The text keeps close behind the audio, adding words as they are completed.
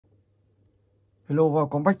Hello và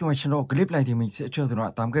welcome back to my channel. Clip này thì mình sẽ chơi thể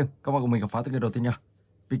loại 8 game. Các bạn cùng mình khám phá từ game đầu tiên nha.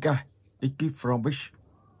 Piggy, Piggy from Beach.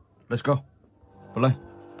 Let's go. Play.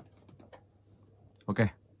 Ok.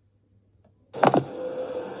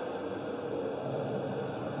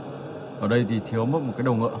 Ở đây thì thiếu mất một cái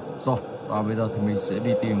đầu ngựa. Rồi, và bây giờ thì mình sẽ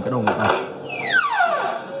đi tìm cái đầu ngựa này.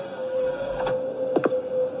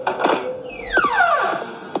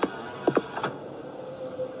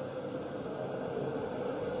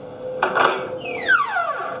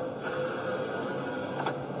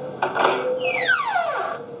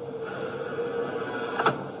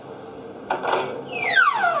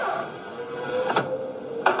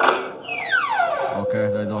 Ok,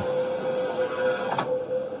 đây rồi.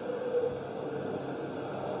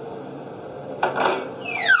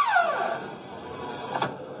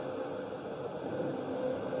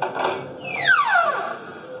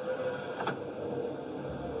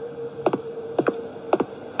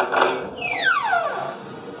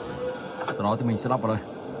 Sau đó thì mình sẽ lắp vào đây.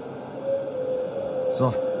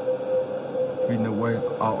 Rồi. Find a way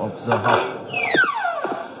out of the house.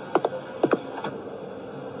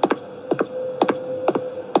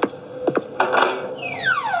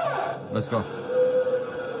 Let's go.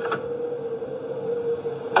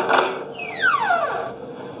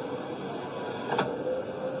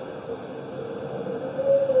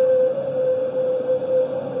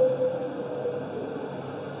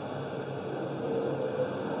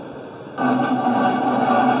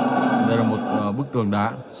 Đây là một bức tường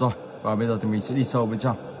đá. Rồi, và bây giờ thì mình sẽ đi sâu bên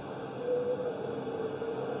trong.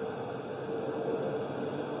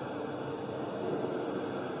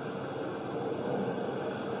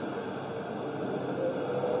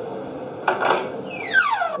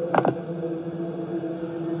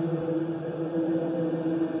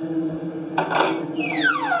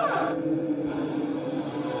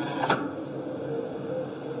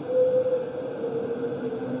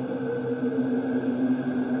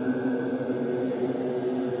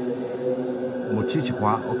 Một chiếc chìa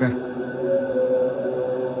khóa, ok.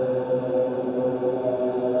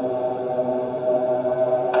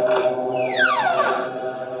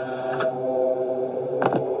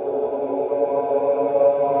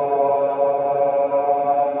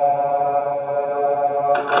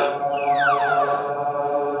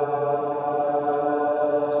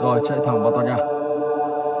 Rồi, chạy thẳng vào tòa nhà.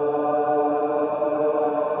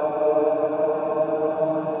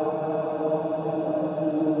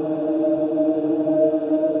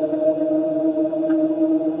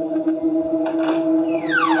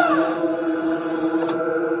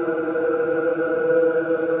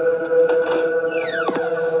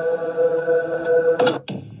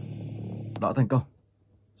 Đã thành công.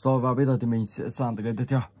 Rồi và bây giờ thì mình sẽ sang tới game tiếp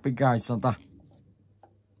theo, Piggy Santa.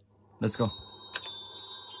 Let's go.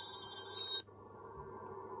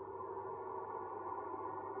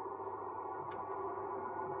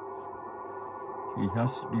 He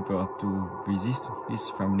has decided to visit his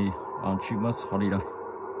family on Christmas holiday.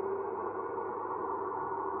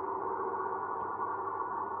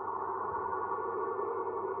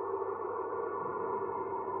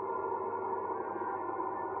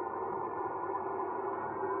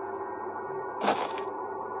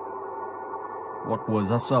 What was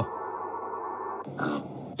that, sir?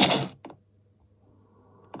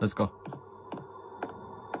 Let's go.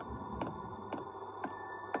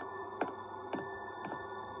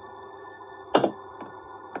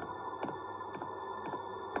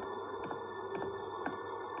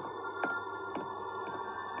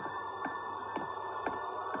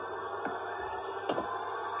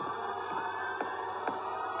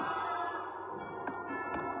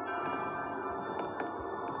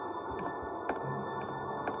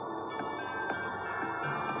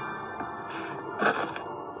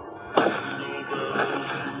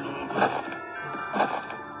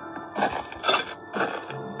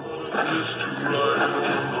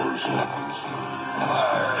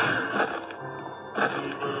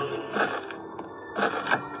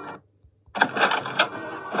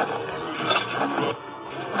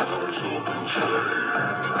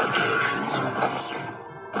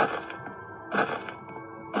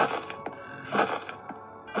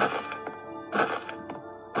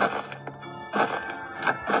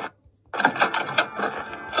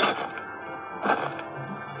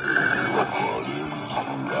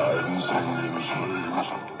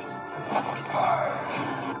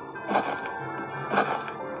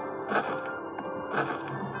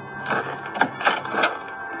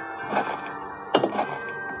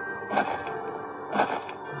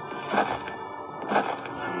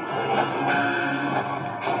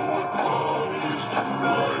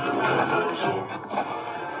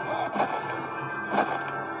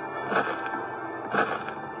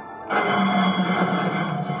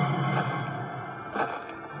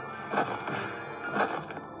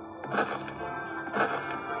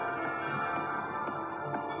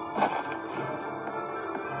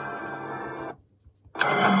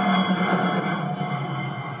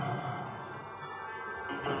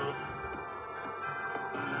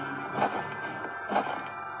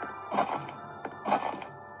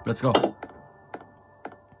 Let's go.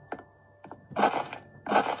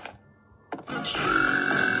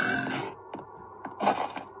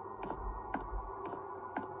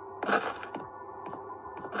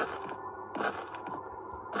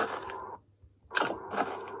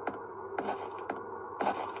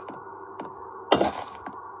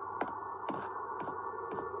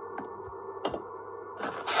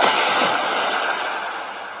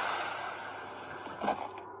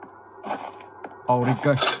 Oh, đi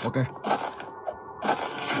cây. Ok.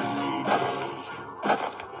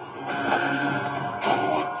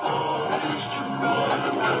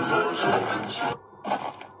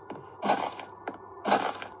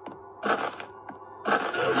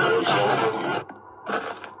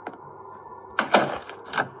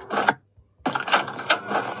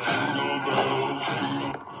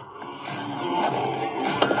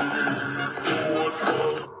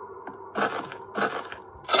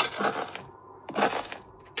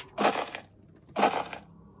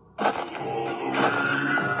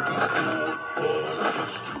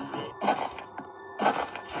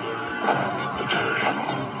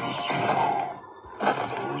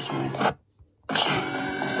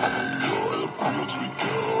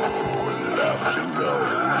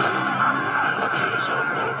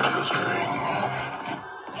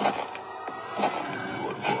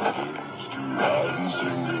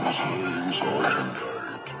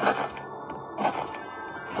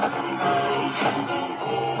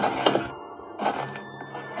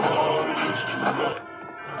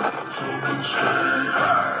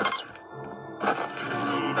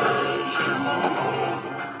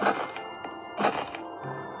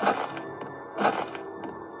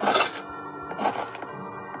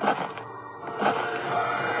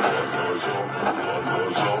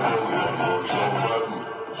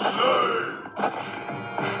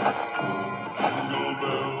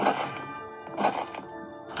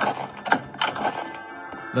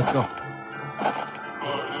 Let's go.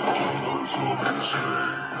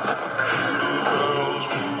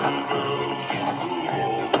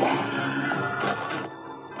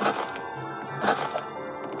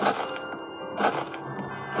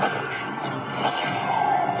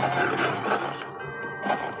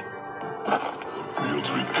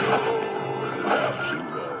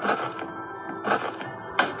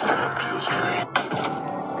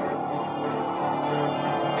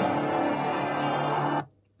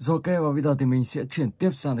 Rồi ok, và bây giờ thì mình sẽ chuyển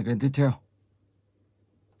tiếp sang cái tiếp theo.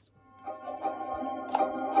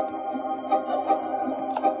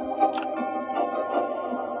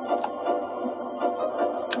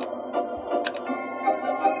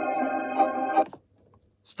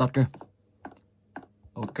 Start game.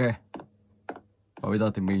 Ok. Và bây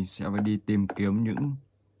giờ thì mình sẽ phải đi tìm kiếm những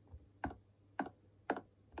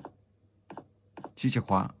chiếc chìa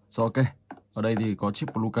khóa. Rồi ok. Ở đây thì có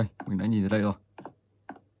chiếc blue cây, mình đã nhìn thấy đây rồi.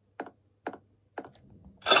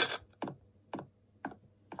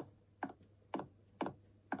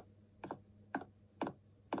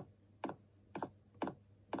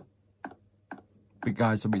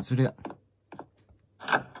 Piggy sẽ bị xuất hiện.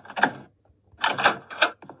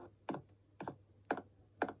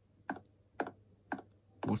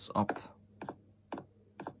 Push up.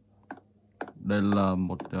 Đây là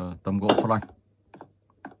một tấm gỗ phô lanh.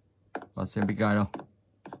 Và xem Piggy đâu.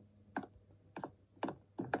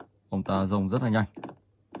 Ông ta rồng rất là nhanh.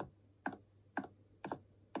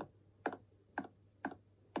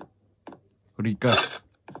 Đi cơ.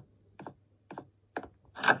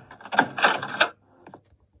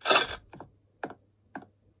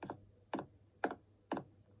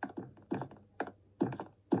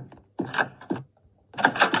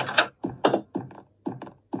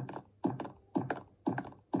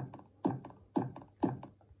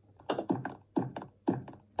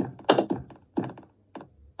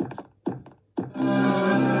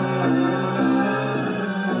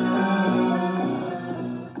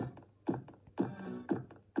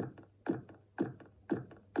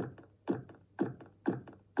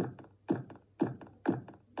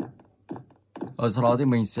 Sau đó thì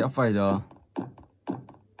mình sẽ phải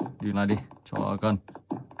đi này đi cho gần.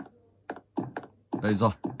 Đây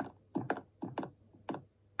rồi.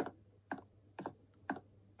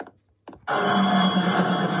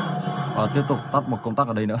 Và tiếp tục tắt một công tắc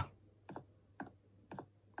ở đây nữa.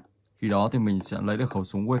 Khi đó thì mình sẽ lấy được khẩu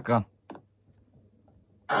súng Wake.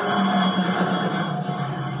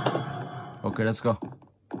 Ok, let's go.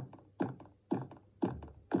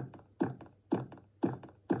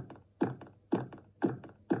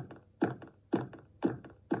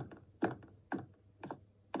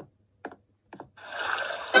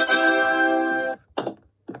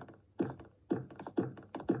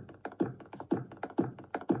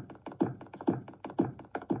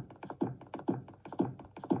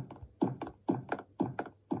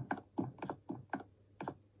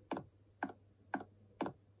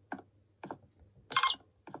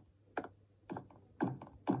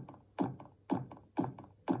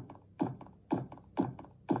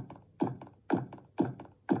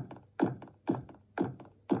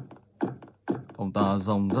 Ông ta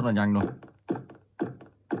rồng rất là nhanh luôn.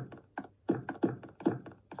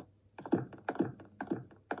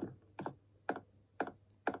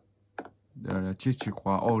 Đây là chiếc chìa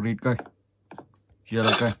khóa orin cây.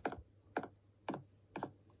 Yellow cây.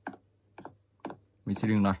 Mình sẽ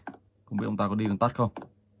đi đường này. Không biết ông ta có đi đường tắt không?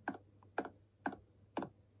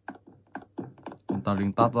 Ông ta đi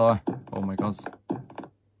đường tắt rồi. Oh my god.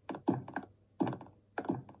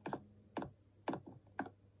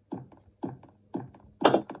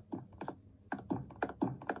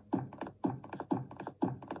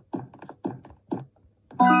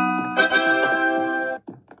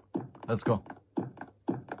 Let's go.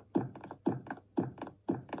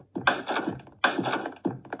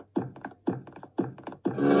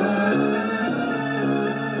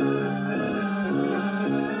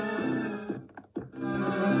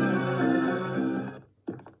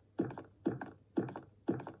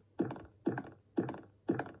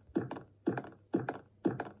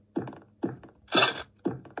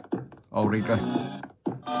 Đi coi.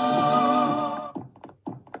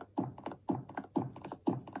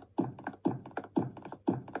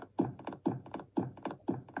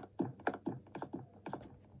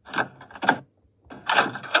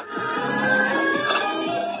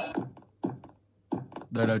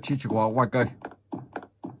 Đây là chiếc chìa khóa ngoài cây.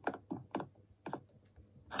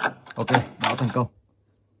 Ok, đã thành công.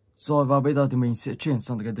 Rồi và bây giờ thì mình sẽ chuyển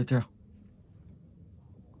sang cái tiếp theo.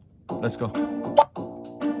 Let's go.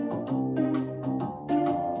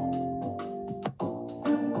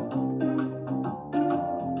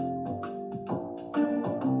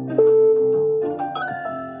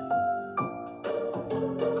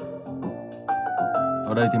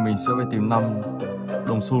 Ở đây thì mình sẽ phải tìm 5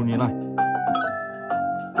 đồng xu như thế này.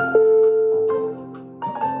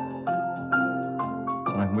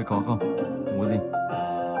 Chỗ này không biết có không? Không có gì.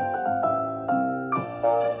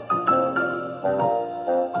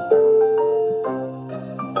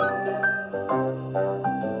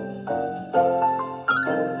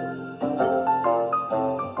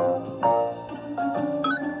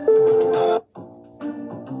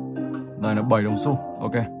 Đây là 7 đồng xu.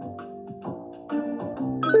 Ok.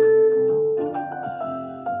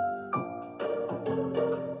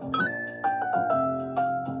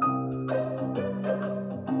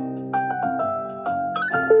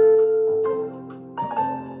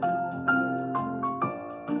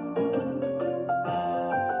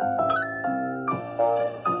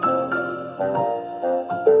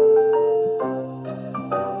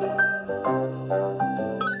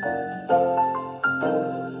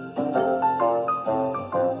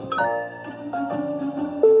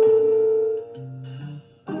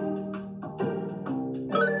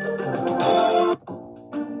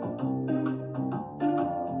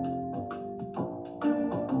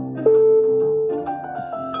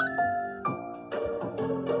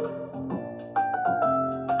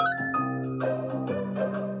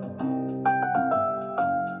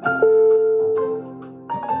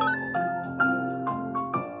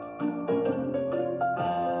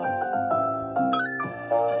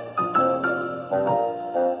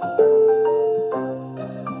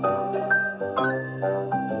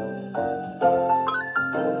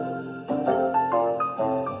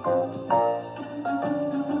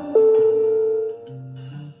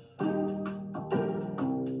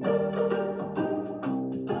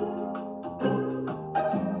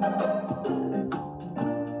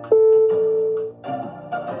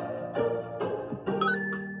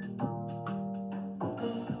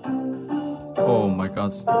 Oh my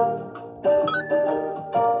god.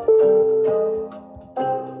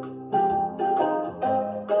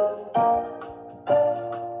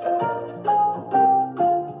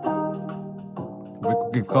 Biết có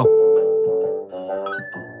kịp không?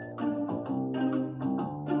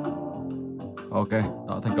 Ok,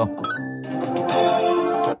 đã thành công.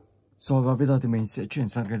 Rồi và bây giờ thì mình sẽ chuyển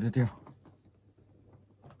sang cái tiếp theo.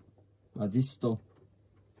 Là Disto.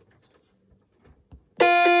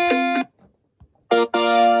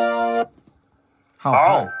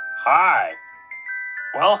 Oh, hi.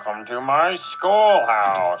 Welcome to my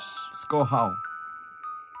schoolhouse. Schoolhouse.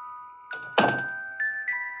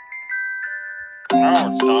 Now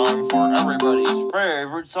it's time for everybody's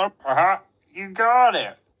favorite supper. You got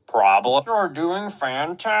it. Problem. You're doing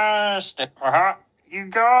fantastic. You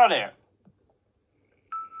got it.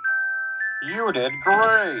 You did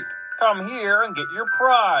great. Come here and get your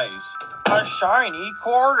prize. A shiny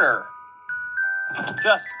quarter.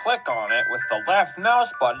 Just click on it with the left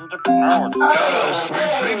mouse button to power it.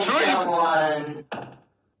 Someone.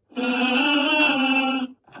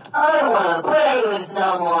 I want to play with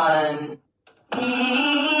someone.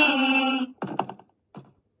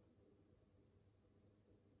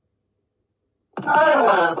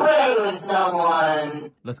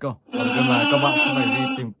 Let's go. Và game này các bạn sẽ phải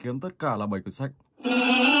đi tìm kiếm tất cả là 7 quyển sách.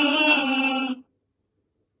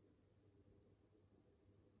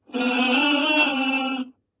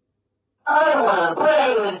 I wanna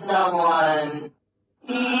play with someone.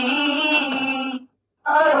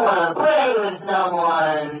 I wanna play with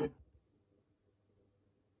someone.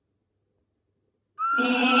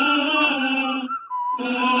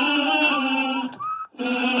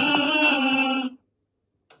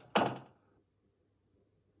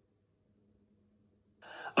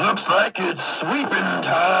 Looks like it's sweeping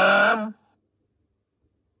time.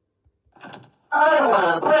 I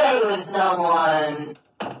wanna play with someone.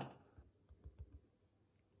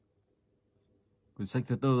 Quyển sách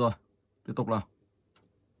thứ 4 rồi. Tiếp tục nào.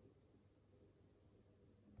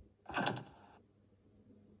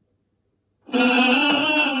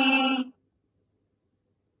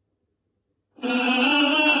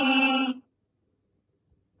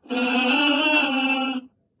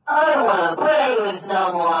 I wanna play with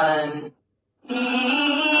someone.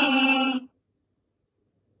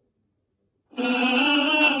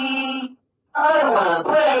 I wanna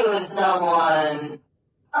play with someone.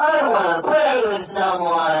 I wanna play with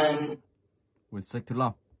someone. Quyển sách thứ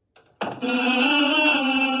 5.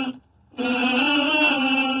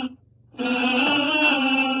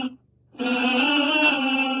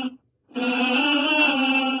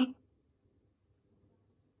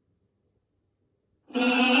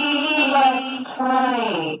 Let's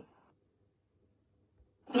play.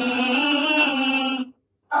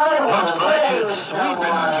 I wanna Looks like play it's with sweeping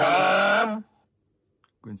someone. time.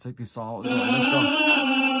 Quyển sách thứ 6 rồi. Let's go.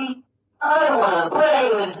 I wanna play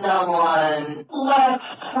with someone. Let's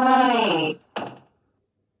play.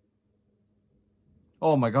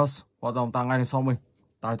 Oh my gosh, hóa ra ông ta ngay đằng sau mình.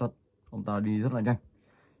 Tài thật, ông ta đi rất là nhanh.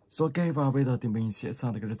 So, ok, và bây giờ thì mình sẽ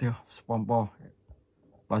sang tới cái tiếp theo. SpongeBob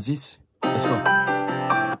và Zis. Let's go.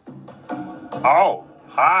 Oh,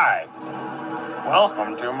 hi.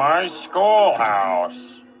 Welcome to my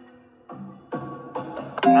schoolhouse.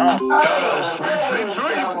 Oh, Gotta sweep, sweep,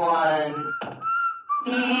 sweep. Someone.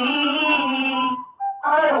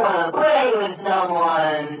 I wanna play with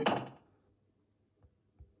someone.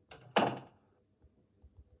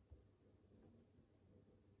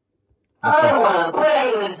 I wanna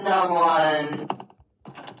play with someone.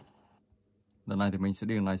 Lần này thì mình sẽ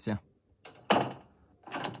đi đường này xem.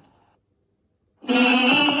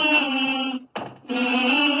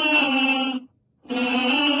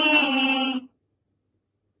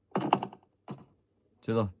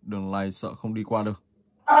 Chết rồi, đường này sợ không đi qua được.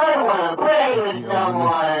 I wanna play with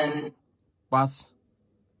someone. Pass.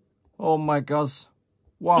 Oh my gosh.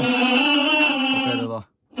 Wow. Ok, được rồi.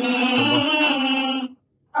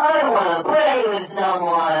 I wanna play with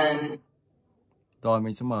someone. Rồi,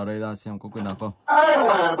 mình sẽ mở đây ra xem có quyền nào không. I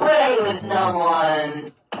wanna play with someone.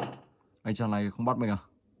 Anh chàng này không bắt mình à?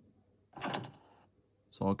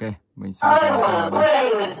 Rồi, ok. Mình sẽ I wanna play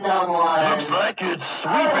with someone. Looks like it's I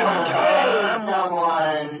sweeping wanna play with time.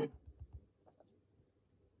 someone.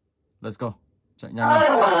 Let's go. Chạy nhanh I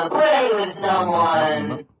lên. wanna play with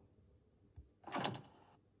someone.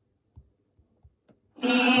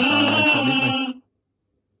 Sao biết mình.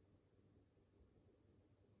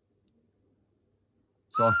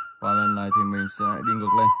 Rồi, và lần này thì mình sẽ đi ngược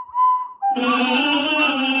lên.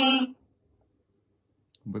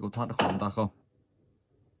 Không biết có thoát được khỏi ông ta không?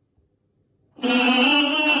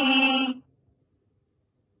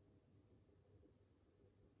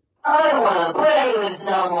 I wanna play with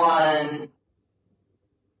someone.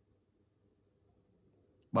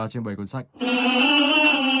 3 trên 7 cuốn sách.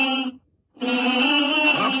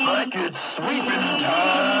 Looks like it's sweeping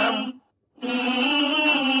time.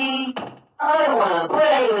 I wanna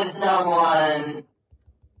play with someone.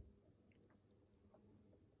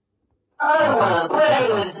 I wanna play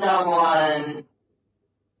with someone.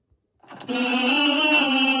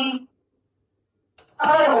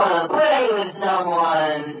 I wanna play with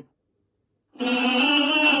someone.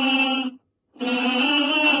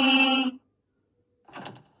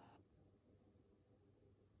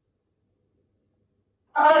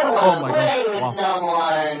 I Oh wanna my play gosh, with wow.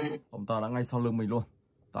 someone. Ông ta đã ngay sau lưng mình luôn.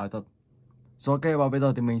 Tài thật. Rồi, ok, và bây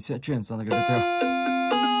giờ thì mình sẽ chuyển sang cái tiếp theo.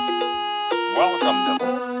 welcome to.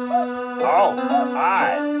 Oh,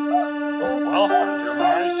 hi. Welcome to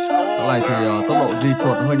my Cái này thì schoolhouse. tốc độ di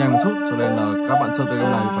chuột hơi nhanh một chút, cho nên là các bạn chơi tới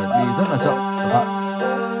game này phải đi rất là chậm. Cẩn thận.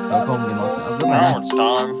 Nếu không thì nó sẽ rất là Now nhanh. it's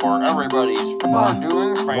time for everybody's Bye.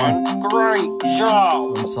 doing fan. Great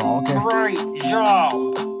job. 6, ok. Great job.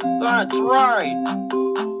 That's right.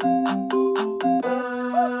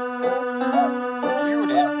 You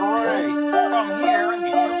did great. Come here and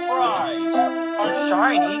get your prize. A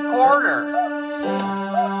shiny quarter.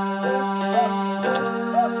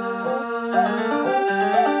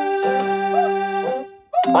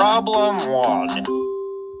 Problem 1.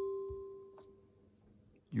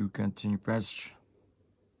 You can change patch.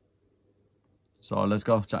 Rồi, let's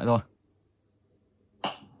go, chạy thôi.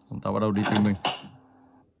 Chúng ta bắt đầu đi tìm mình.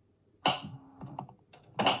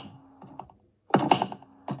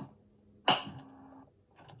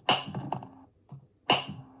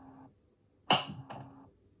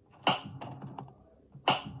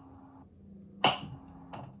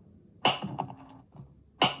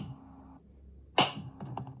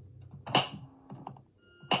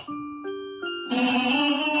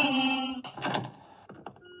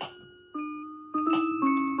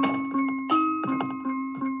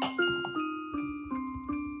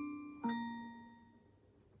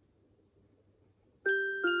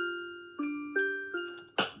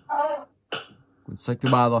 Quyển sách thứ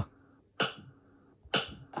 3 rồi.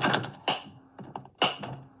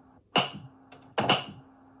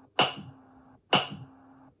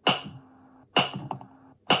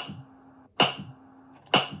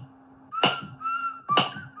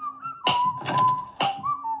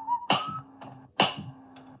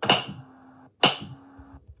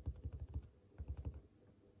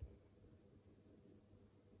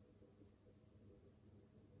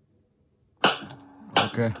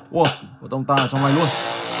 Ok, wow, một ông ta ở trong này luôn.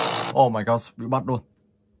 Oh my god, bị bắt luôn.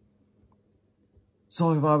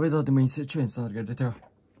 Rồi, và bây giờ thì mình sẽ chuyển sang cái tiếp theo.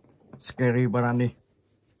 Scary Brandy.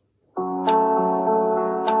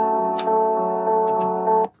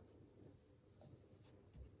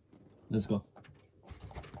 Let's go.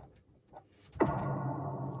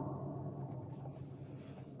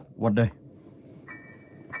 What day?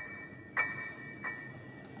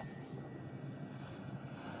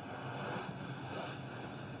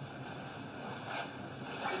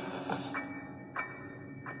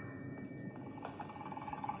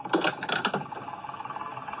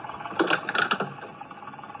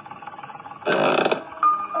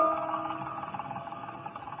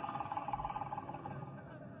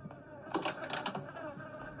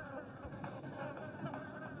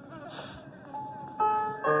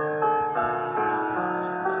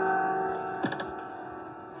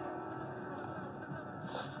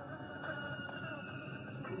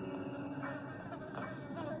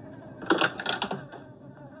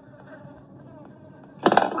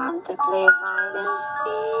 Want to play hide and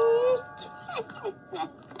seek?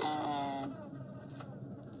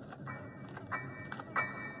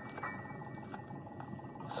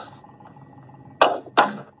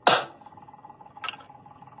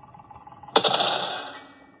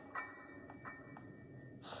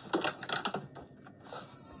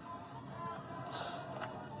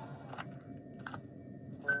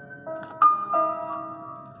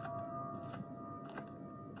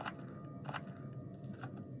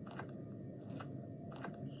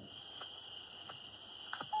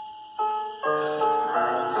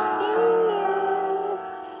 I see you.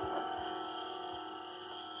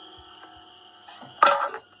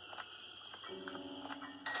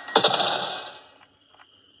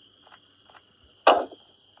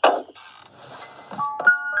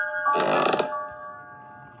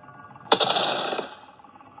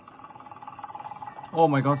 Oh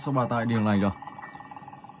my god, sao bà tại đường này kìa.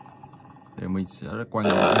 Để mình sẽ quay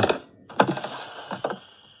ngược lại.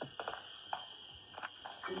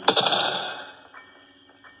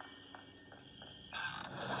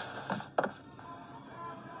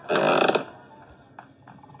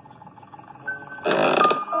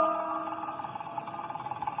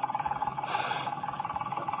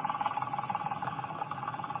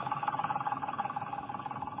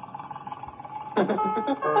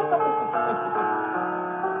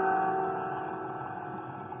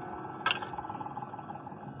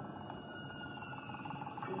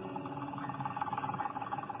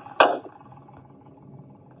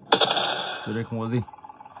 Dưới đây không có gì.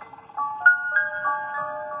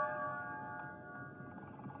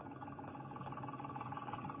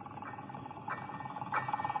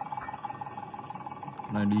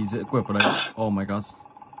 Này đi dễ quẹt vào đây. Oh my god.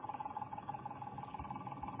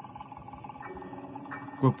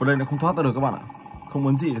 Quẹt vào đây nó không thoát ra được các bạn ạ. Không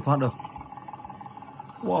muốn gì để thoát được.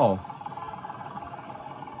 Wow.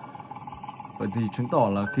 Vậy thì chứng tỏ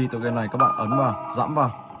là khi tựa game này các bạn ấn vào, dẫm vào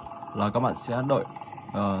là các bạn sẽ đợi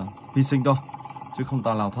hy sinh thôi, chứ không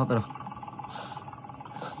tài nào thoát ra được.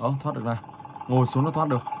 Thoát được này. Ngồi xuống nó thoát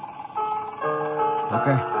được. Ok.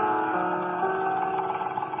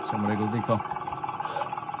 Xem ở đây có gì không.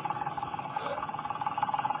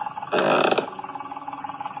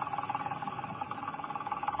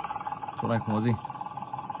 Chỗ này không có gì.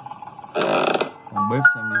 Phòng bếp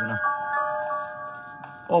xem như thế nào.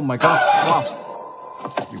 Oh my god, wow.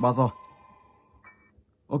 Bị bắt rồi.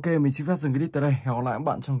 Ok, Ok, mình xin phép dừng clip tại đây. Hẹn gặp lại các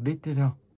bạn trong clip tiếp theo.